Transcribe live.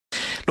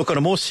Look, on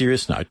a more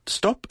serious note,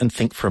 stop and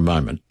think for a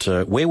moment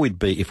where we'd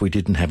be if we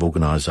didn't have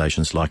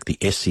organisations like the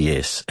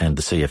SES and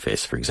the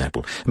CFS, for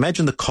example.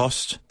 Imagine the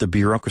cost, the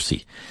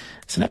bureaucracy.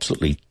 It's an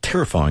absolutely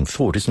terrifying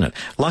thought, isn't it?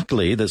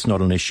 Luckily, that's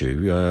not an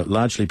issue,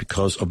 largely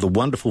because of the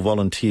wonderful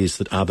volunteers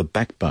that are the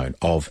backbone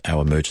of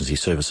our emergency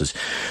services.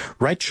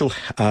 Rachel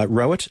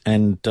Rowett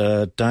and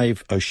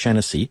Dave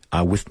O'Shannessy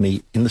are with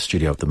me in the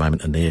studio at the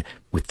moment, and they're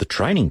with the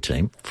training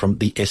team from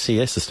the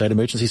SES, the State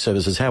Emergency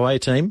Services. How are you,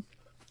 team?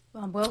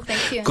 I'm well,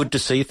 thank you. Good to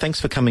see you.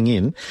 Thanks for coming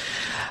in.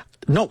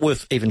 Not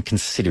worth even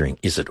considering,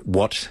 is it,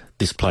 what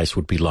this place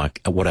would be like,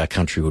 what our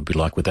country would be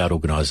like without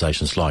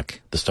organisations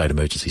like the State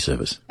Emergency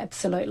Service?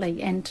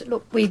 Absolutely. And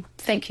look, we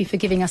thank you for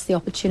giving us the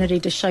opportunity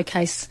to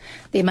showcase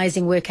the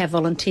amazing work our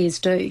volunteers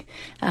do.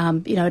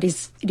 It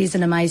is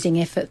an amazing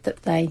effort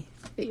that they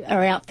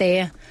are out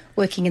there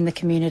working in the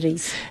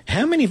communities.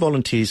 How many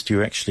volunteers do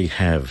you actually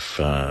have,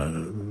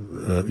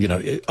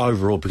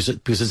 overall? Because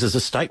this is a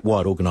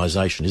statewide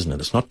organisation, isn't it?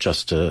 It's not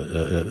just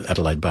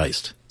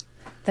Adelaide-based.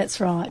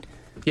 That's right.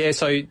 Yeah,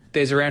 so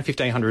there's around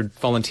 1,500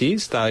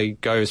 volunteers. They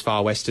go as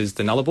far west as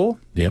the Nullarbor,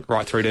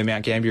 right through to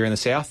Mount Gambier in the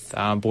south,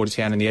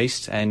 Bordertown in the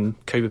east,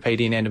 and Coober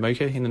Pedy and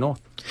Nandamuka in the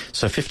north.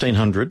 So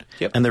 1,500,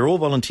 and they're all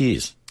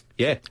volunteers.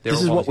 Yeah,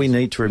 this is what we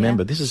need to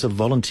remember. Yeah. This is a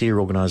volunteer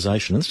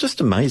organisation. It's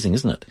just amazing,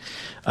 isn't it?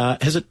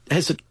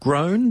 Has it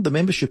grown? The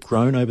membership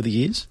grown over the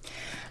years?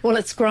 Well,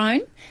 it's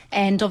grown,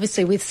 and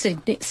obviously with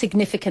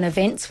significant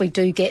events, we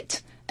do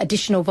get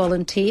additional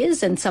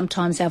volunteers, and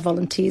sometimes our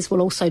volunteers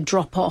will also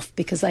drop off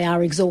because they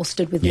are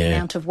exhausted with the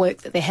amount of work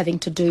that they're having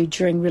to do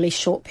during really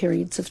short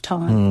periods of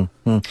time.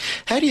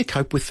 How do you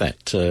cope with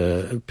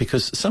that?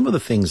 Because some of the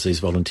things these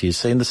volunteers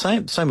see, and the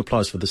same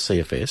applies for the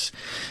CFS,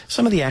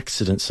 some of the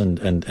accidents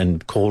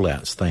and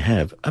call-outs they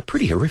have are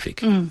pretty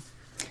horrific.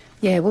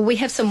 Yeah, well, we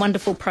have some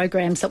wonderful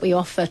programs that we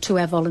offer to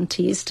our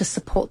volunteers to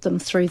support them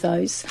through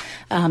those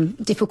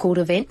difficult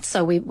events.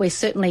 So we're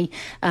certainly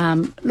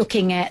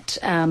looking at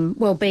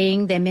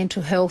well-being, their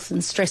mental health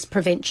and stress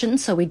prevention.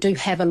 So we do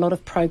have a lot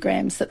of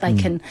programs that they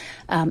can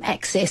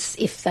access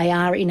if they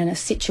are in a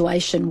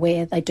situation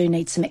where they do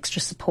need some extra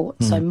support.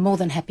 So more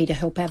than happy to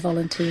help our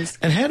volunteers.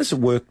 And how does it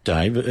work,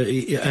 Dave?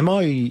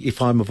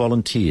 If I'm a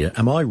volunteer,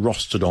 am I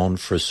rostered on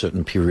for a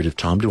certain period of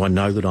time? Do I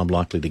know that I'm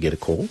likely to get a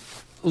call?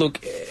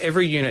 Look,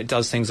 every unit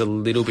does things a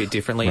little bit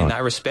differently in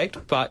that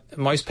respect, but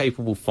most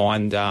people will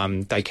find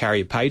they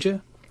carry a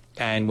pager,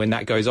 and when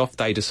that goes off,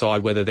 they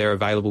decide whether they're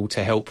available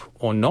to help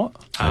or not.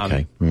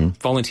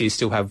 Volunteers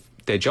still have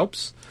their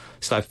jobs,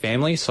 still have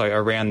families, so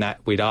around that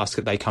we'd ask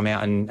that they come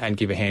out and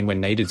give a hand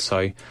when needed.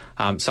 So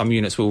some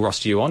units will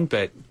roster you on,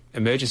 but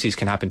emergencies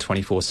can happen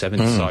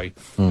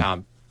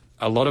 24/7.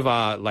 A lot of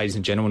our ladies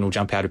and gentlemen will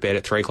jump out of bed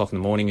at 3 o'clock in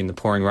the morning in the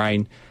pouring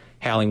rain,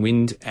 howling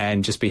wind,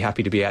 and just be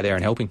happy to be out there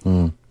and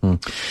helping.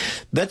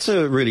 That's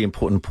a really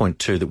important point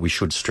too that we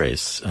should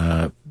stress.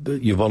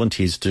 Your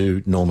volunteers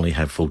do normally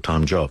have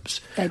full-time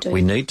jobs. They do.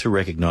 We need to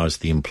recognise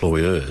the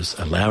employers,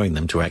 allowing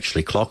them to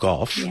actually clock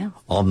off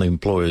on the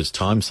employer's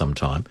time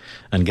sometime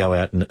and go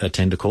out and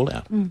attend a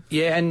call-out.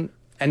 Yeah, and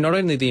not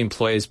only the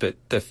employers but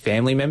the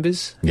family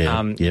members.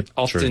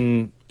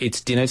 Often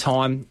it's dinner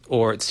time,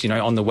 or it's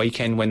on the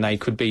weekend when they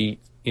could be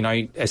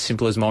as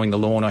simple as mowing the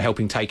lawn or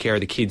helping take care of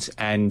the kids,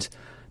 and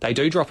they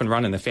do drop and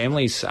run, and the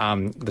families,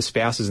 the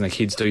spouses and the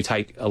kids do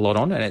take a lot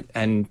on.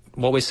 And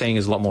what we're seeing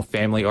is a lot more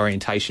family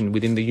orientation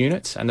within the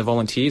units and the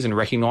volunteers, and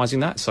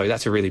recognising that. So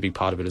that's a really big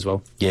part of it as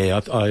well.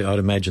 Yeah, I'd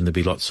imagine there'd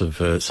be lots of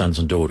sons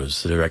and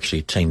daughters that are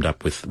actually teamed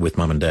up with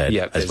mum and dad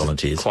as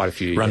volunteers. Quite a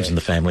few. Runs in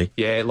the family.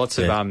 Yeah, lots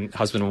of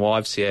husband and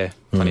wives,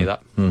 plenty of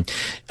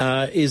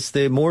that. Is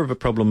there more of a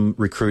problem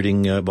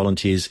recruiting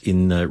volunteers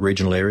in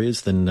regional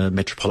areas than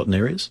metropolitan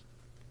areas?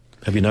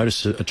 Have you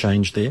noticed a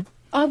change there?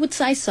 I would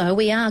say so.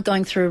 We are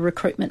going through a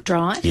recruitment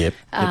drive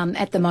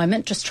at the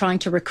moment, just trying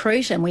to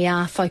recruit, and we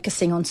are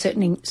focusing on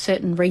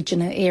certain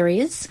regional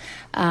areas.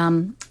 I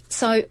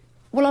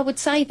would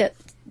say that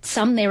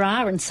some there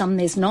are and some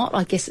there's not.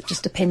 I guess it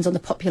just depends on the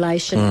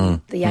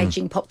population, the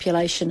ageing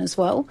population as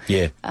well.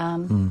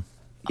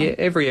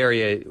 Every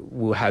area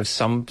will have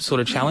some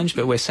sort of challenge,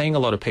 but we're seeing a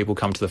lot of people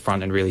come to the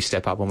front and really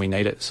step up when we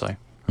need it, so...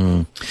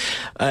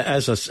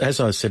 As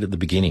I said at the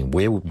beginning,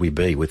 where would we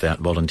be without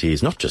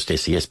volunteers? Not just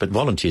SES, but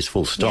volunteers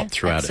full stop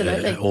throughout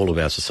all of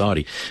our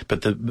society.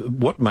 But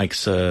what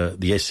makes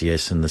the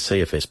SES and the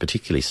CFS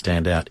particularly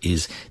stand out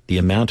is the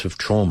amount of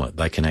trauma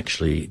they can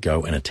actually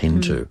go and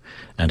attend to,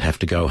 and have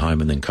to go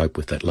home and then cope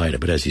with that later.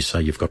 But as you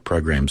say, you've got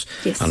programs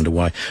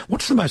underway.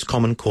 What's the most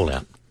common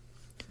call-out?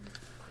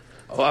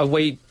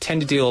 We tend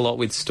to deal a lot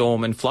with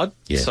storm and flood,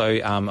 so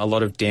a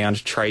lot of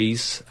downed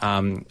trees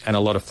and a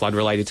lot of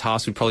flood-related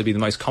tasks would probably be the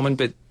most common,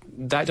 but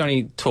that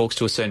only talks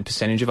to a certain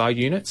percentage of our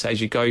units.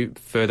 As you go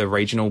further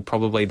regional,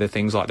 probably the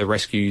things like the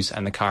rescues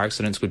and the car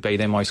accidents would be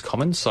their most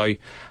common. So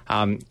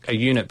a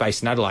unit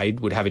based in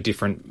Adelaide would have a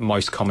different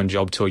most common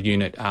job to a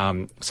unit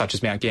such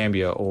as Mount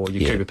Gambier or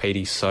your Coober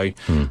Pedy. So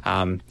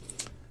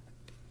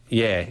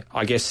Yeah,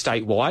 I guess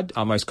statewide,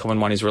 our most common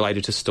one is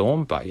related to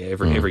storm, but yeah,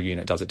 every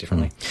unit does it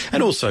differently.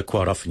 And also,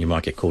 quite often, you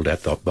might get called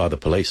out by the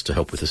police to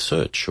help with a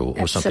search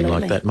or something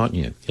like that,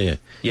 mightn't you? Yeah.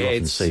 You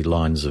often see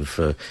lines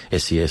of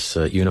SES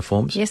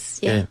uniforms. Yes,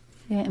 yeah,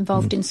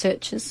 involved in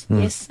searches,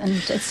 yes, and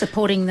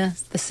supporting the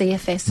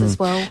CFS as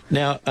well.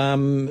 Now,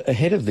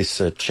 ahead of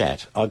this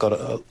chat, I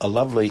got a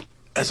lovely,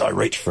 as I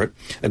reach for it,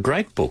 a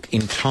great book,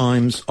 In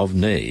Times of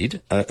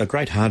Need, a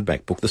great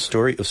hardback book, The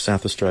Story of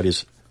South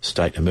Australia's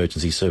State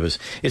Emergency Service.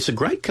 It's a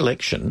great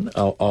collection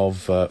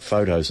of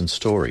photos and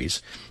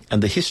stories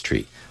and the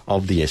history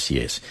of the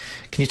SES.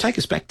 Can you take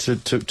us back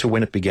to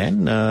when it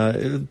began?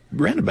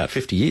 Around about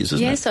 50 years, isn't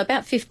it? Yeah, so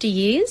about 50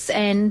 years,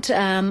 and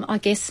I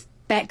guess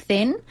back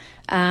then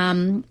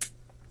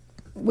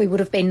we would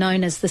have been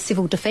known as the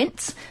Civil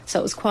Defence, so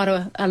it was quite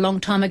a long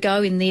time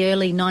ago in the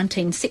early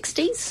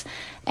 1960s.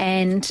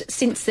 And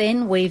since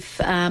then,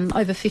 we've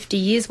over 50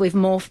 years, we've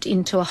morphed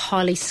into a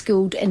highly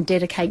skilled and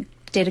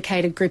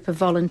dedicated group of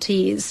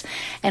volunteers,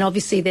 and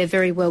obviously they're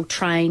very well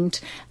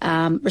trained,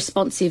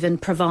 responsive,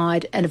 and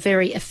provide a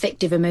very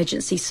effective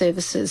emergency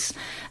services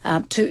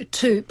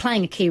to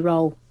playing a key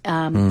role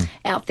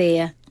out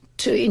there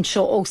to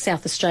ensure all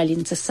South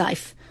Australians are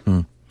safe.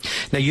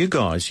 Now, you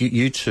guys,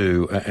 you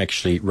two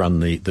actually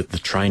run the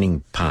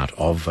training part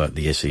of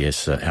the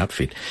SES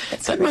outfit.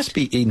 That must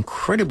be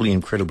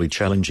incredibly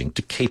challenging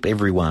to keep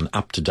everyone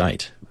up to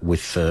date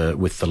with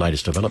the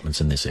latest developments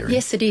in this area.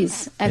 Yes, it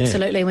is,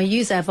 absolutely. Yeah. We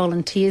use our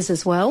volunteers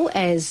as well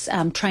as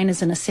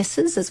trainers and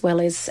assessors, as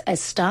well as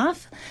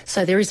staff.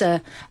 So there is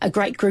a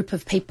great group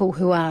of people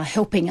who are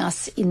helping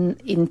us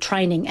in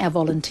training our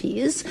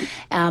volunteers.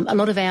 A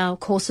lot of our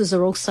courses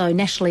are also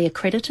nationally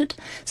accredited,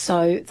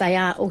 so they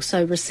are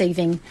also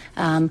receiving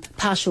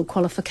partial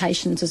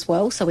qualifications as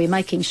well. So we're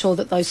making sure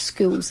that those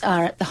schools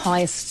are at the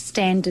highest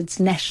standards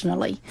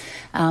nationally,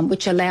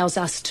 which allows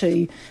us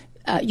to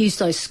use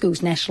those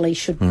schools nationally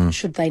should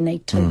they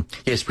need to.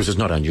 Yes, because it's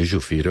not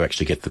unusual for you to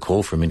actually get the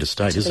call from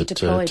interstate, is it?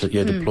 Deployed.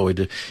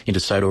 Deployed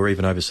interstate or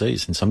even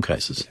overseas in some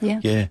cases.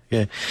 Yeah.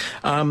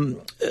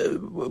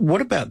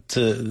 What about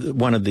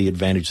one of the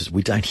advantages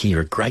we don't hear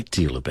a great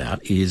deal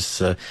about is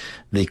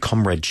the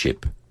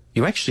comradeship.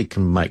 You actually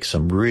can make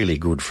some really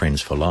good friends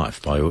for life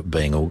by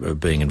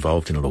being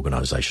involved in an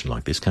organisation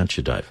like this, can't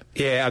you, Dave?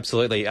 Yeah,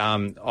 absolutely.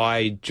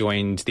 I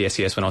joined the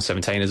SES when I was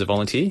 17 as a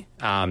volunteer,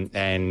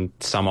 and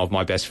some of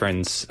my best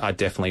friends are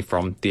definitely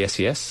from the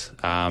SES.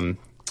 I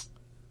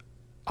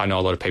know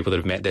a lot of people that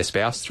have met their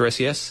spouse through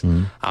SES,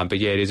 but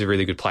yeah, it is a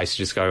really good place to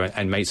just go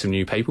and meet some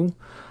new people.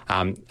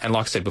 And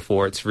like I said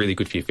before, it's really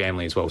good for your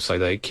family as well. So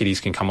the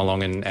kiddies can come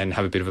along and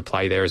have a bit of a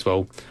play there as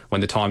well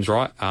when the time's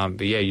right.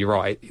 But yeah, you're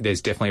right.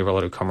 There's definitely a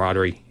lot of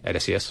camaraderie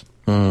at SES.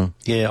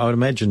 Yeah, I would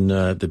imagine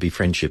there'd be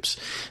friendships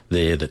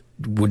there that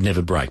would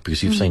never break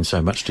because you've seen so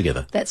much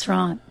together. That's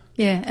right.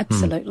 Yeah,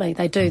 absolutely.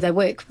 They do. They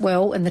work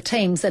well, and the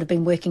teams that have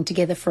been working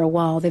together for a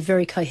while, they're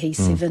very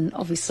cohesive, and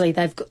obviously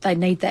they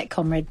need that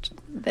camaraderie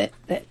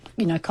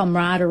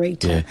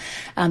to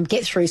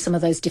get through some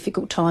of those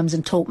difficult times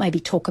and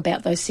talk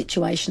about those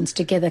situations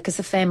together, because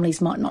the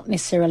families might not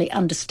necessarily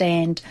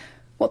understand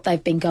what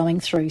they've been going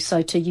through.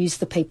 So to use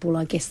the people,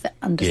 I guess, that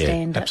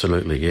understand it.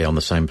 Absolutely, yeah, on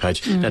the same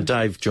page. Now,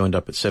 Dave joined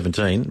up at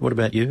 17. What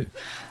about you?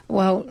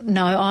 Well,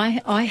 no,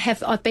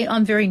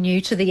 I'm very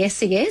new to the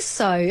SES,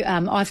 so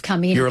I've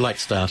come in. You're a late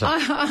starter.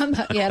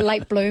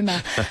 Late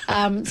bloomer.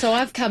 So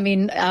I've come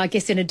in, I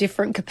guess, in a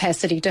different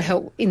capacity to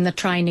help in the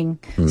training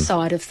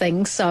side of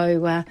things.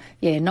 So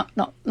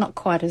not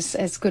quite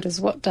as good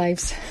as what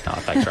Dave's. Oh,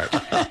 thanks,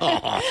 Rachel.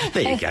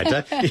 There you go,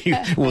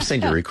 Dave. We'll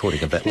send you a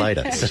recording of that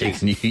later, so you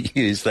can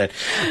use that.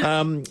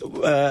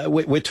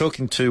 We're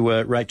talking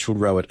to Rachel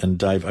Rowett and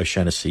Dave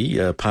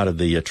O'Shannessy, part of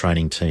the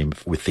training team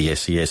with the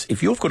SES.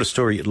 If you've got a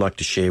story you'd like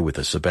to share with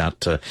us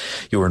about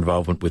your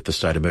involvement with the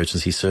State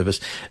Emergency Service,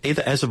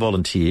 either as a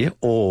volunteer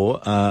or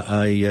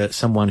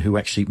someone who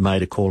actually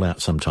made a call out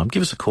sometime,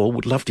 give us a call.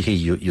 We'd love to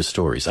hear your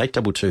stories.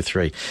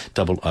 8223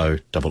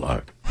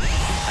 0000.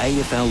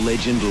 AFL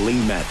legend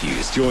Lee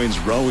Matthews joins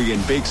Rowie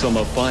and Bix on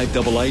the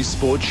 5AA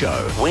Sports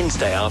Show.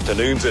 Wednesday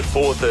afternoons at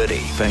 4:30.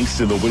 Thanks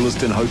to the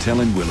Williston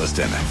Hotel in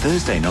Williston.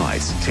 Thursday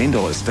nights,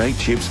 $10 steak,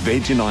 chips,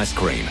 veg and ice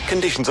cream.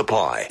 Conditions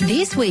apply.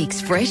 This week's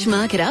Fresh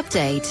Market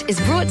Update is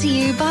brought to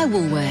you by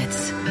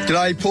Woolworths.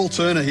 G'day, Paul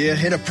Turner here,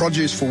 Head of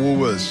Produce for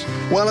Woolworths.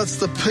 Well, it's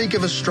the peak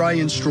of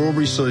Australian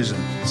strawberry season.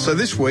 So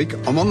this week,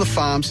 I'm on the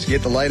farms to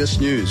get the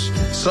latest news.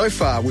 So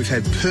far, we've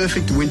had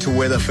perfect winter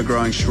weather for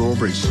growing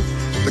strawberries.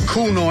 The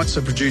cool nights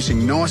are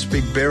producing nice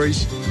big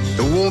berries.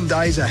 The warm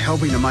days are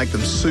helping to make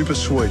them super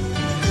sweet.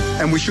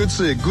 And we should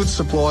see a good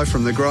supply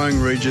from the growing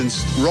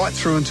regions right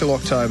through until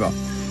October.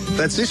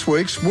 That's this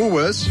week's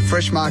Woolworths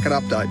Fresh Market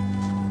Update.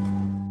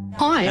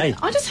 Hi, Hey.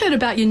 I just heard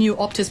about your new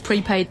Optus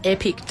prepaid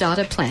Epic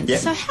data plan. Yep.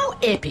 So how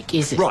epic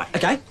is it? Right,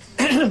 okay.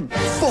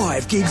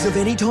 5 gigs of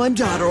anytime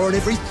data on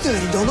every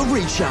 $30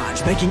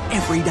 recharge, making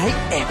every day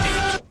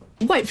epic.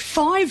 Wait,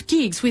 5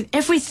 gigs with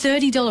every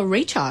 $30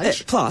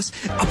 recharge? Plus,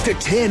 up to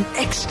 10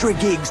 extra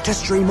gigs to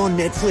stream on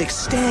Netflix,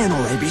 Stan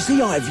or ABC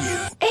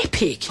iView.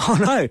 Epic. Oh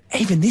no,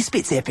 even this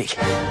bit's epic.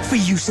 For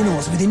use in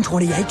Oz within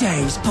 28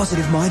 days.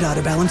 Positive My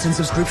Data balance and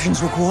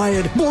subscriptions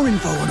required. More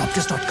info on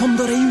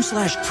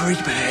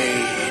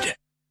optus.com.au/prepaid.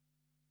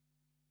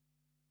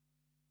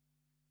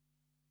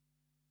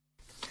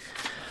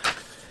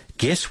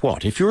 Guess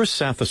what? If you're a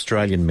South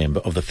Australian member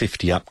of the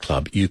 50 Up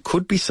Club, you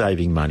could be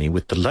saving money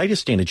with the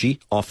latest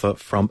energy offer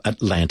from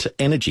Atlanta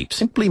Energy.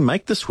 Simply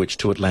make the switch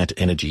to Atlanta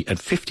Energy at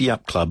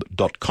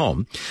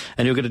 50upclub.com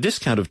and you'll get a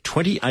discount of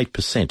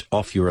 28%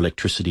 off your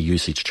electricity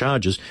usage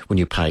charges when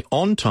you pay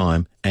on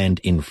time and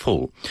in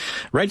full.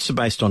 Rates are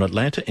based on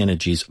Atlanta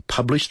Energy's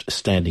published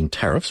standing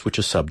tariffs, which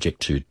are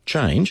subject to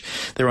change.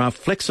 There are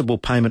flexible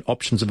payment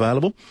options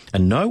available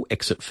and no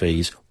exit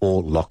fees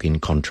or lock-in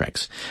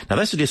contracts. Now,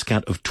 that's a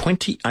discount of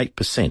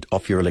 28%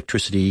 off your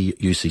electricity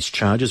usage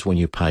charges when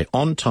you pay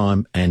on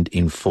time and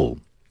in full.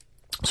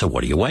 So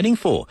what are you waiting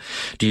for?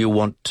 Do you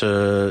want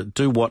to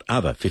do what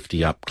other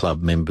 50 Up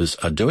Club members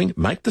are doing?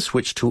 Make the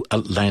switch to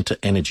Atlanta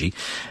Energy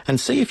and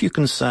see if you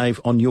can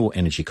save on your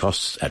energy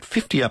costs at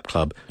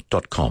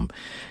 50upclub.com.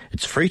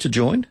 It's free to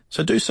join,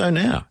 so do so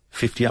now.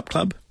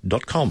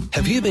 50upclub.com.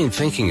 Have you been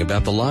thinking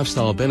about the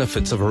lifestyle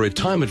benefits of a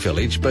retirement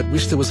village but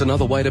wish there was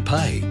another way to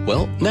pay?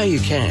 Well, now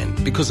you can,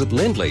 because at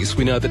Lendlease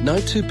we know that no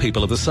two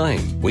people are the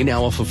same. We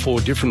now offer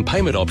 4 different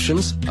payment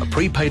options: a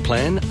prepaid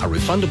plan, a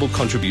refundable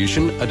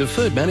contribution, a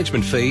deferred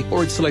management fee,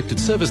 or at selected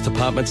service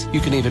departments you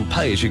can even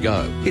pay as you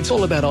go. It's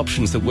all about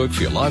options that work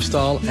for your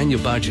lifestyle and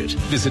your budget.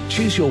 Visit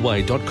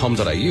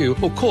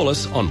chooseyourway.com.au or call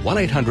us on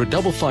 1800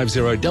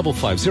 550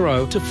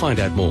 550 to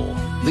find out more.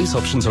 These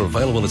options are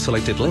available at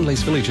selected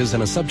Lendlease villages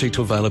and are subject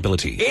to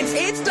availability.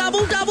 It's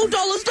double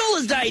dollars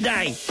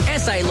day.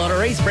 SA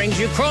Lotteries brings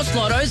you Cross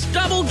Lotto's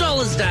Double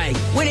Dollars Day.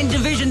 Win in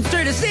Division 2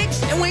 to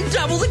 6 and win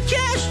double the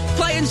cash.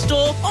 Play in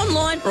store,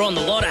 online or on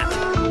the Lot app.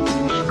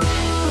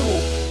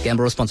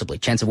 Gamble responsibly.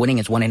 Chance of winning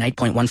is 1 in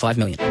 8.15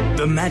 million.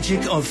 The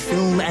magic of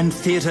film and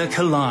theatre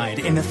collide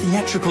in a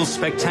theatrical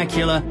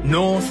spectacular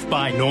North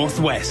by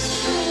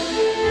Northwest.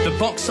 The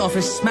box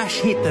office smash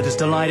hit that has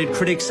delighted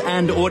critics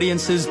and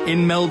audiences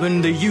in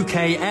Melbourne, the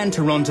UK and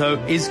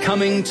Toronto is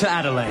coming to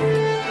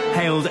Adelaide.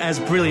 Hailed as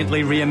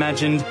brilliantly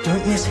reimagined,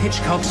 don't miss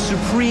Hitchcock's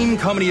supreme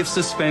comedy of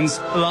suspense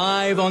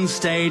live on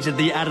stage at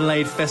the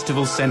Adelaide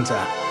Festival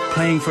Centre.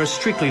 Playing for a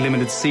strictly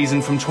limited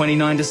season from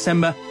 29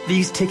 December,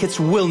 these tickets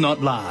will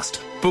not last.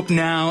 Book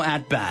now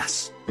at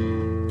Bass.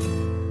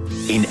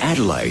 In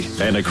Adelaide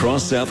and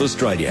across South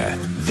Australia,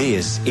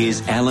 this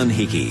is Alan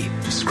Hickey.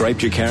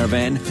 Scraped your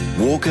caravan?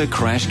 Walker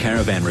Crash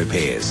Caravan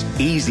Repairs.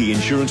 Easy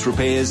insurance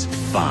repairs,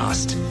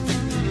 fast.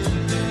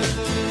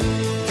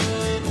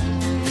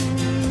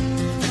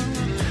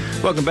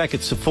 Welcome back.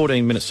 It's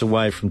 14 minutes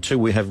away from 2.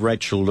 We have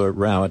Rachel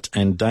Rowett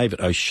and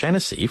David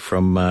O'Shannessy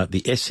from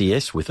the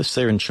SES with us.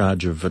 They're in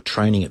charge of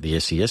training at the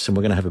SES, and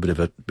we're going to have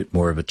a bit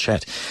more of a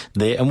chat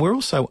there. And we're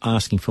also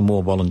asking for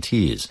more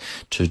volunteers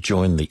to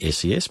join the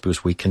SES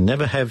because we can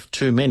never have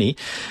too many.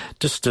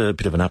 Just a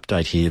bit of an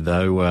update here,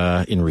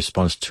 though, in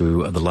response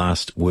to the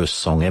last Worst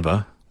Song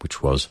Ever,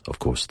 which was, of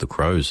course, the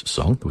Crows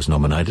song that was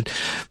nominated.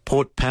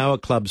 Port Power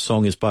Club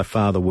song is by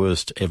far the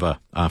worst ever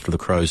after the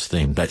Crows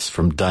theme. That's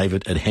from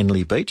David at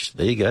Henley Beach.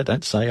 There you go.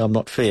 Don't say I'm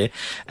not fair.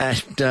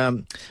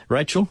 And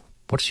Rachel,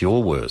 what's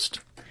your worst?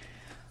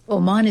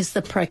 Well, mine is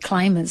the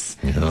Proclaimers.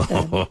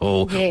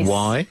 Oh, yes.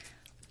 Why?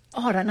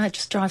 Oh, I don't know. It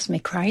just drives me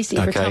crazy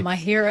every time I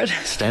hear it.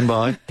 Stand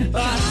by.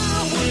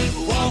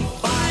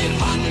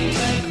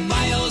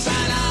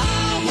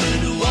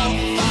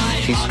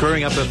 She's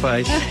screwing up her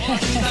face.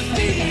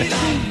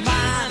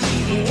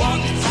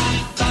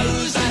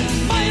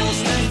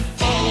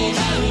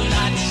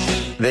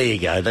 There you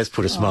go. Let's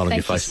put a smile on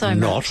your face. So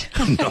not.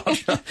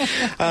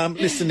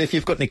 Listen, if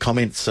you've got any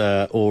comments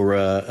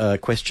or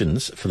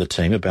questions for the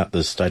team about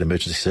the State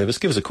Emergency Service,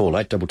 give us a call,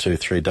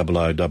 8223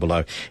 300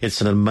 00. It's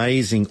an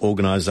amazing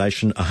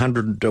organisation,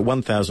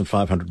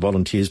 1,500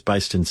 volunteers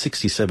based in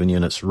 67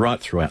 units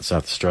right throughout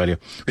South Australia,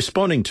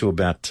 responding to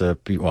about,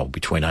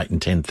 between 8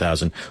 and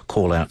 10,000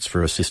 call-outs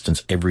for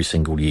assistance every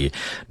single year.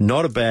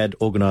 Not a bad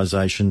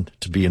organisation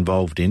to be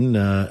involved in,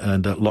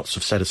 and lots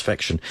of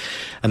satisfaction.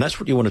 And that's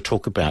what you want to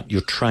talk about,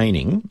 your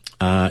training.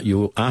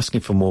 You're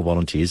asking for more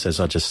volunteers, as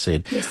I just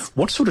said. Yes.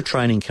 What sort of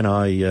training can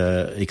I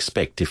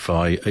expect if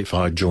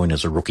I join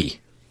as a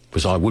rookie?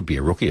 Because I would be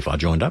a rookie if I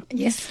joined up.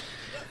 Yes.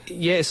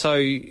 Yeah, so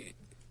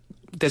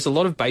there's a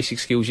lot of basic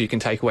skills you can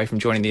take away from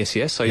joining the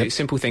SES. So a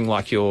simple thing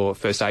like your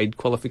first aid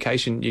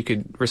qualification you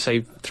could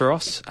receive through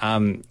us.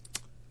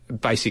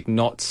 Basic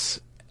knots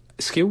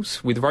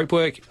skills with rope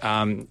work.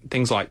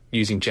 Things like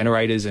using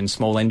generators and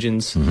small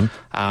engines.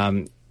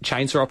 Mm-hmm.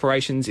 Chainsaw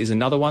operations is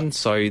another one.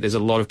 So there's a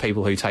lot of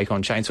people who take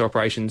on chainsaw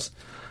operations.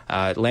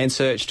 Land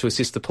search to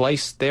assist the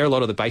police. They're a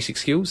lot of the basic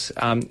skills.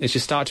 As you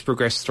start to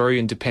progress through,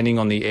 and depending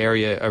on the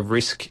area of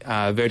risk,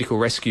 vertical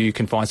rescue,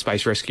 confined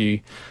space rescue,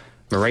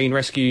 marine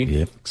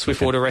rescue,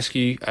 swift water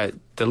rescue,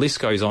 the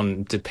list goes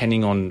on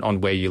depending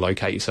on where you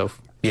locate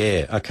yourself.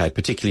 Yeah, okay,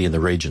 particularly in the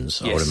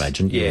regions, I would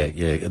imagine. Yeah.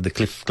 The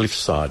cliff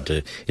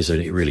side is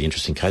a really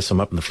interesting case. I'm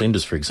up in the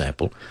Flinders, for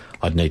example.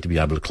 I'd need to be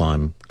able to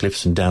climb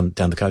cliffs and down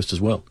the coast as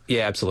well.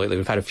 Yeah, absolutely.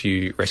 We've had a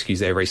few rescues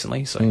there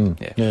recently, so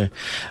yeah.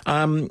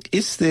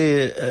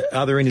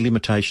 Are there any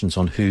limitations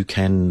on who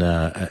can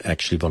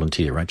actually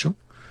volunteer, Rachel?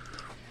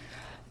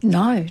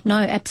 No,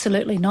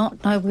 absolutely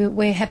not. No,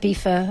 we're happy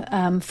for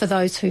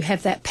those who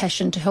have that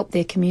passion to help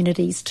their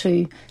communities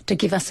to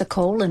give us a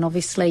call, and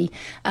obviously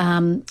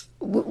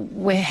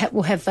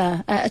we'll have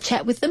a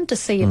chat with them to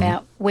see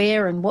about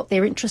where and what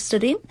they're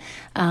interested in.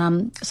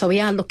 So we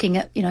are looking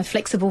at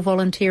flexible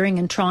volunteering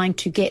and trying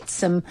to get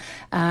some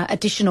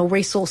additional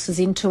resources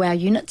into our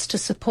units to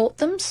support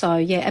them. So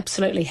yeah,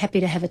 absolutely happy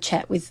to have a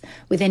chat with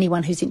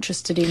anyone who's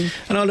interested in.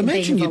 And I'd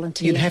imagine being a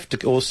volunteer. You'd have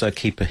to also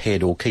keep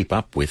ahead or keep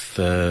up with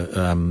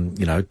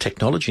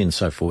technology and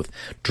so forth.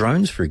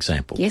 Drones, for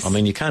example. Yes. I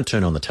mean, you can't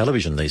turn on the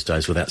television these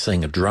days without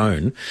seeing a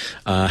drone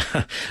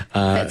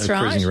That's right.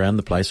 cruising around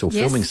the place or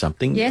filming something.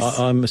 Yes.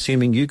 I'm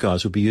assuming you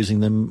guys will be using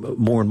them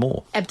more and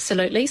more.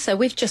 Absolutely. So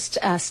we've just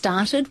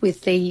started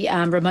with the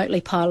remotely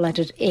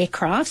piloted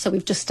aircraft. So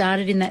we've just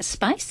started in that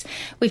space.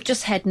 We've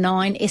just had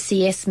 9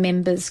 SES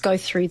members go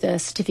through the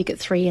Certificate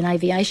 3 in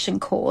Aviation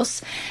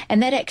course,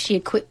 and that actually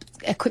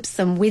equips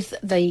them with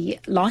the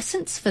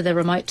licence for the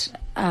remote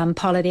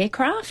pilot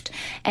aircraft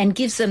and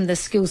gives them the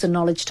skills and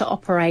knowledge to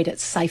operate it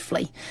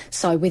safely,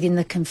 so within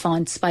the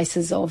confined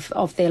spaces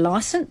of their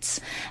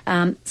licence.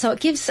 So it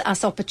gives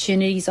us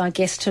opportunities, I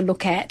guess, to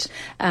look at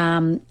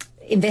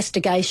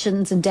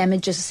investigations and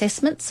damage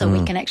assessments, so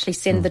we can actually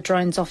send the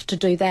drones off to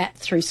do that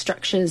through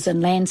structures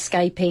and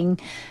landscaping,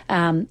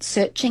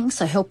 searching,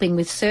 so helping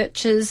with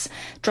searches,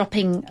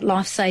 dropping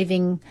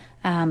life-saving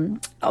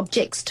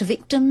objects to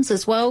victims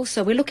as well.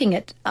 So we're looking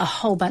at a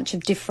whole bunch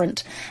of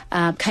different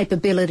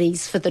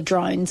capabilities for the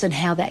drones and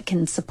how that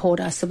can support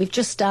us. So we've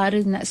just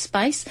started in that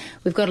space.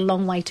 We've got a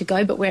long way to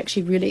go, but we're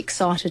actually really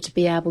excited to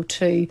be able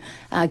to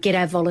get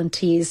our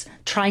volunteers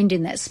trained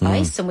in that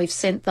space, and we've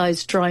sent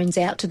those drones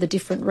out to the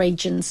different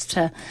regions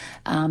to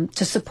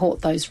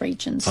support those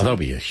regions. Oh, that'll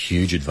be a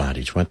huge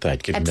advantage, won't they?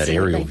 Giving that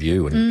Absolutely. aerial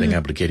view and being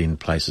able to get in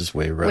places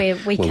where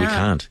we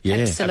can't. Yeah,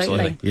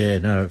 Absolutely. Yeah,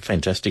 no,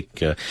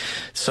 fantastic.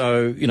 So,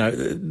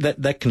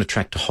 that can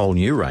attract a whole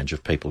new range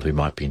of people who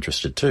might be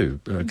interested too,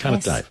 can't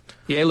it, Dave?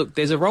 Yeah, look,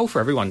 there's a role for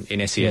everyone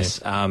in SES,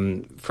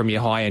 from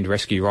your high-end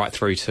rescue right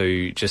through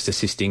to just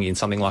assisting in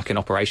something like an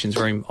operations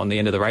room on the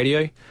end of the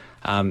radio.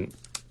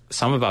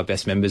 Some of our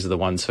best members are the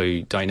ones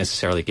who don't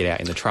necessarily get out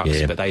in the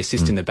trucks, but they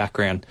assist in the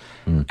background,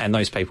 and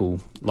those people,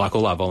 like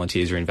all our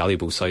volunteers, are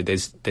invaluable. So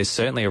there's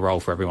certainly a role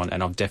for everyone,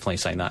 and I've definitely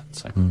seen that.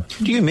 So,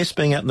 do you miss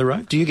being out on the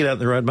road? Do you get out on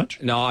the road much?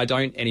 No, I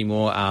don't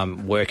anymore.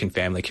 Work and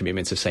family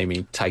commitments have seen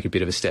me take a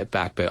bit of a step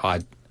back, but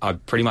I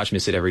pretty much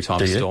miss it every time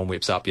a storm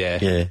whips up. Yeah.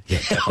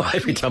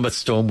 Every time a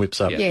storm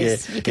whips up.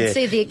 Yes, you can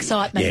see the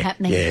excitement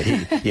happening.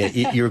 Yeah.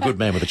 You're a good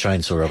man with a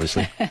chainsaw,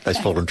 obviously. Those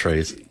fallen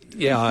trees.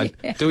 Yeah, I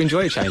do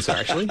enjoy a chainsaw,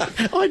 actually.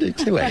 I do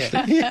too,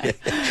 actually. Yeah.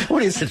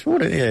 What is it?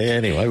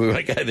 Anyway, we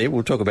won't go there.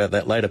 We'll talk about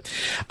that later.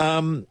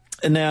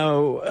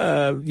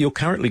 Now, you've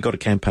currently got a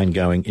campaign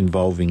going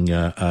involving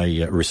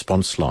a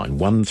response line,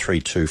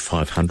 132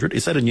 500.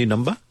 Is that a new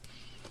number?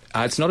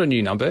 It's not a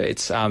new number.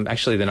 It's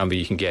actually the number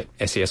you can get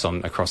SES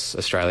on across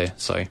Australia.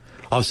 So,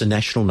 it's a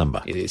national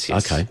number. It is,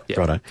 yes. Okay,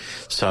 righto.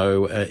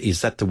 So,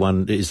 is that the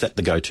one? Is that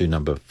the go-to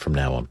number from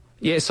now on?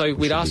 Yeah, so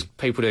we'd ask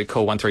people to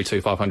call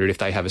 132 500 if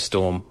they have a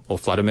storm or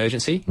flood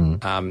emergency.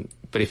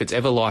 But if it's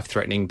ever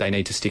life-threatening, they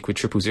need to stick with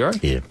 000.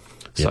 Yeah.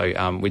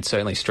 So we'd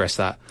certainly stress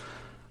that.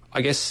 I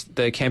guess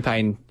the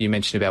campaign you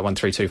mentioned about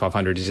 132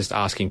 500 is just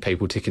asking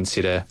people to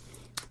consider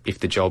if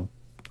the job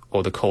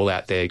or the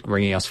call-out they're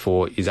ringing us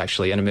for is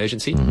actually an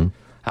emergency.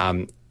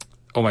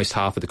 Almost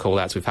half of the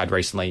call-outs we've had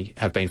recently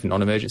have been for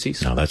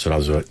non-emergencies. No, that's what I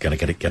was going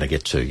to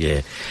get to,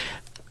 yeah.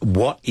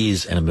 What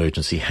is an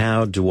emergency?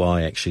 How do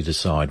I actually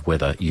decide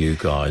whether you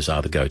guys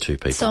are the go-to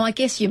people? So I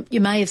guess you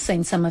may have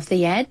seen some of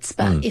the ads,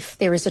 but if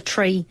there is a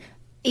tree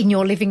in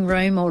your living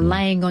room or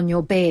laying on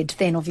your bed,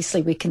 then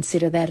obviously we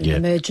consider that an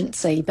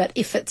emergency. But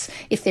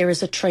if there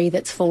is a tree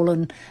that's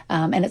fallen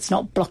and it's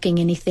not blocking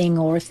anything,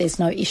 or if there's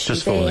no issue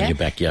just fallen in your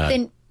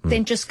backyard,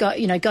 then just go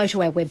to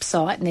our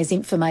website, and there's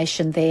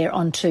information there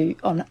on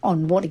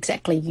what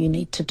exactly you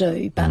need to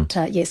do. But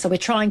so we're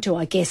trying to,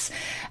 I guess,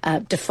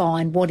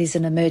 define what is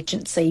an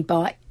emergency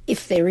by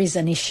if there is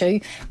an issue,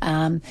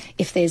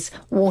 if there's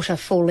water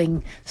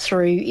falling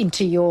through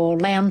into your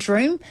lounge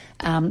room,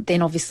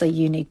 then obviously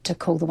you need to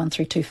call the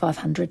 132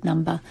 500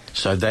 number.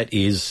 So that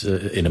is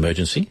an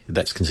emergency.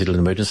 That's considered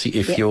an emergency.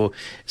 If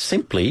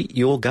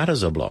your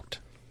gutters are blocked,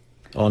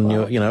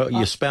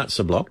 your spouts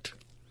are blocked.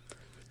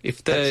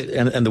 If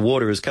and the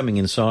water is coming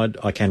inside,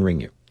 I can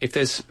ring you. If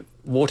there's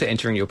water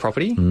entering your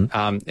property,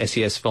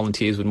 SES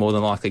volunteers would more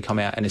than likely come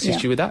out and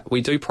assist you with that.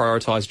 We do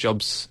prioritise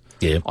jobs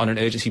on an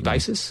urgency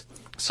basis.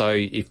 So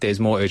if there's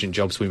more urgent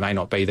jobs, we may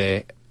not be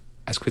there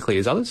as quickly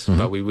as others,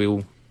 but we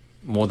will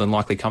more than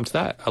likely come to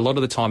that. A lot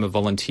of the time a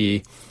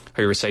volunteer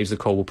who receives the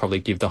call will probably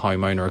give the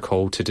homeowner a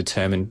call to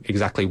determine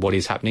exactly what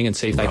is happening and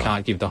see if they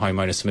can't give the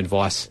homeowner some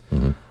advice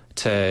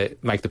to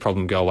make the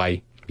problem go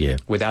away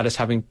without us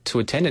having to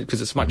attend it,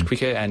 because it's much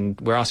quicker, and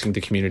we're asking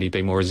the community to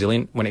be more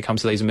resilient when it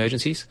comes to these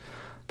emergencies.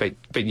 But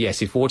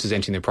yes, if water's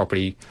entering the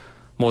property,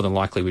 more than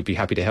likely we'd be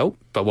happy to help.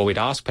 But what we'd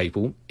ask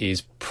people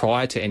is,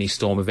 prior to any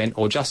storm event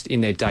or just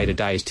in their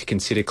day-to-days, to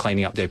consider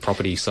cleaning up their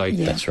property. So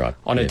that's right.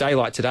 On a day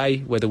like today,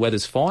 where the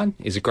weather's fine,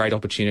 is a great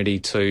opportunity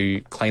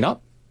to clean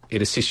up.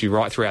 It assists you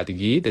right throughout the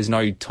year. There's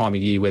no time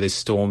of year where there's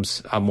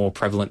storms are more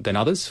prevalent than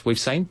others we've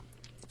seen.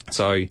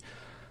 So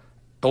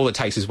all it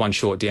takes is one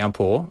short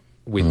downpour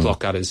with block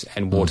gutters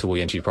and water will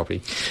enter your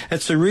property.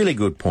 It's a really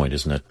good point,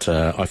 isn't it?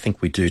 I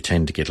think we do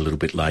tend to get a little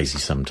bit lazy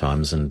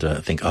sometimes and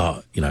think,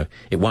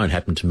 it won't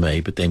happen to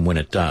me, but then when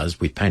it does,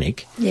 we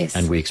panic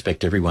and we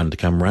expect everyone to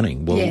come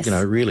running. Well,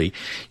 really,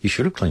 you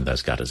should have cleaned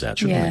those gutters out,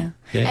 shouldn't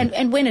you? Yeah.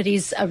 And when it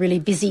is a really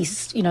busy,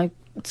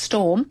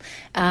 storm,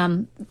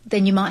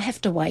 then you might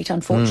have to wait,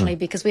 unfortunately,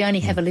 because we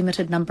only have a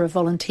limited number of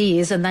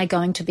volunteers and they're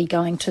going to be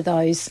going to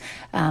those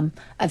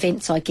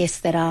events, I guess,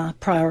 that are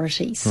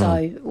priority. So,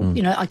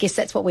 I guess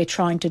that's what we're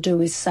trying to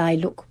do, is say,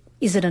 look,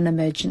 is it an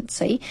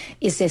emergency?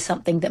 Is there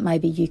something that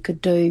maybe you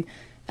could do?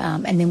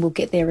 And then we'll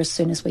get there as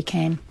soon as we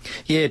can.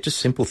 Yeah, just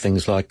simple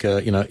things like,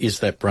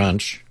 is that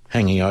branch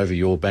hanging over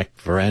your back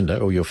veranda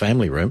or your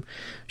family room,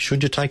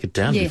 should you take it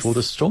down before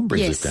the storm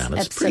brings it down?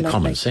 It's pretty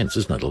common sense,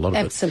 isn't it? A lot of it.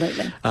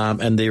 Absolutely.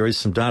 And there is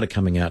some data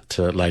coming out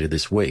later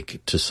this week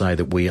to say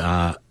that we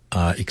are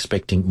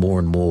expecting more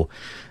and more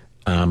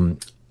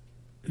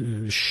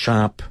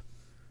sharp,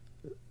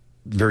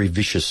 very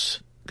vicious,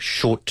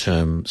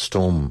 short-term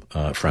storm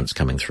fronts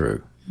coming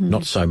through.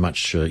 Not so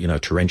much,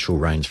 torrential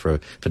rains for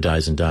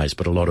days and days,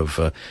 but a lot of,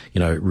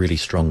 really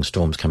strong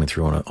storms coming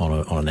through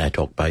on an ad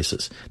hoc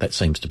basis. That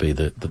seems to be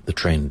the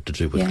trend to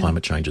do with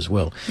climate change as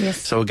well.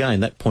 Yes. So again,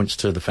 that points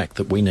to the fact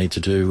that we need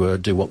to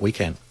do what we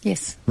can.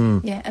 Yes.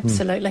 Yeah,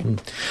 absolutely.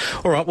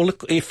 All right. Well,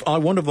 look, if I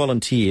want to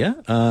volunteer,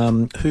 how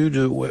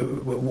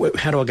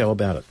do I go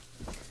about it?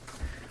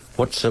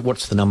 What's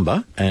the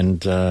number and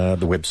the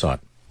website?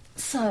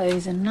 So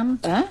the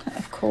number,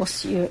 of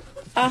course, you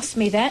asked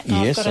me that.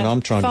 And yes, and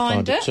I'm trying to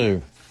find it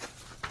too.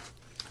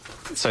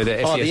 So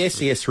the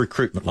SES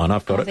recruitment line.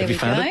 I've got it. Have you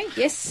found it?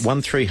 Yes.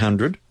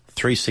 1300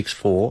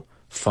 364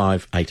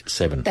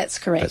 587. That's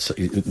correct.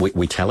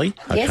 We tally.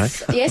 Okay.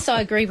 Yes,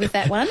 I agree with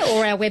that one.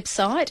 Or our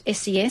website,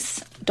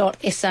 ses.sa.gov.au.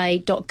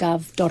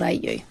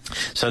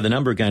 So the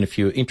number again, if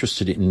you're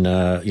interested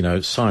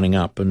in signing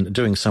up and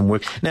doing some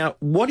work. Now,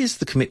 what is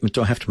the commitment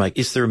do I have to make?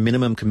 Is there a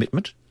minimum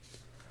commitment?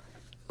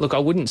 Look, I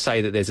wouldn't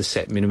say that there's a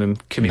set minimum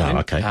commitment.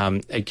 No,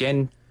 okay.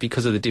 Again,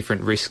 because of the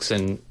different risks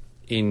and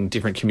in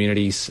different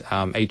communities,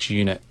 each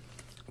unit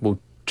will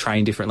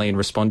train differently and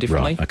respond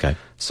differently. Right, okay.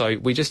 So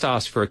we just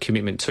ask for a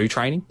commitment to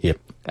training. Yep.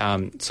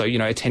 So,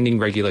 attending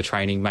regular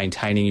training,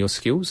 maintaining your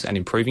skills and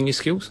improving your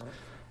skills.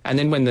 And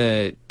then when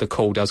the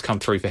call does come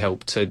through for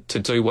help, to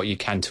do what you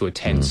can to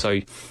attend. So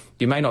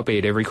you may not be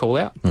at every call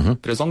out,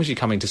 but as long as you're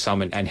coming to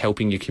some and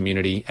helping your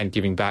community and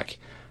giving back,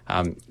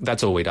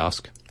 that's all we'd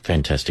ask.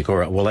 Fantastic. All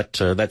right. Well,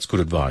 that's good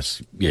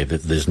advice. Yeah,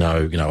 there's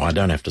no, I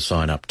don't have to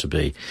sign up to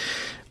be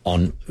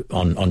on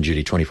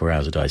duty 24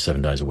 hours a day,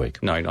 7 days a week.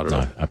 No, not at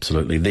all.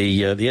 Absolutely.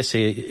 The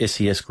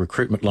SES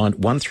recruitment line,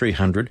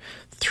 1300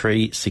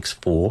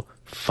 364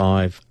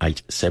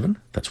 587.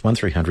 That's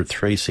 1300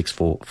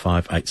 364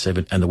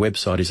 587. And the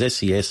website is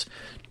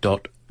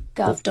ses.gov.au.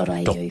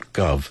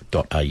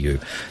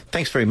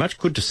 Thanks very much.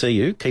 Good to see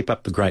you. Keep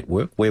up the great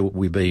work. Where would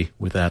we be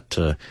without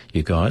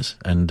you guys?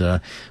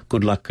 And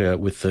good luck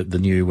with the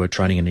new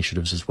training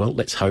initiatives as well.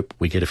 Let's hope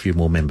we get a few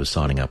more members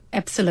signing up.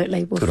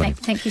 Absolutely. Well,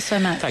 thank you so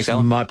much. Thanks,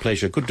 Alan. My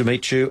pleasure. Good to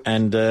meet you,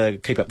 and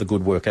keep up the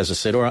good work, as I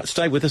said. All right,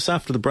 stay with us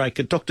after the break.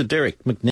 Dr. Derek McNeil.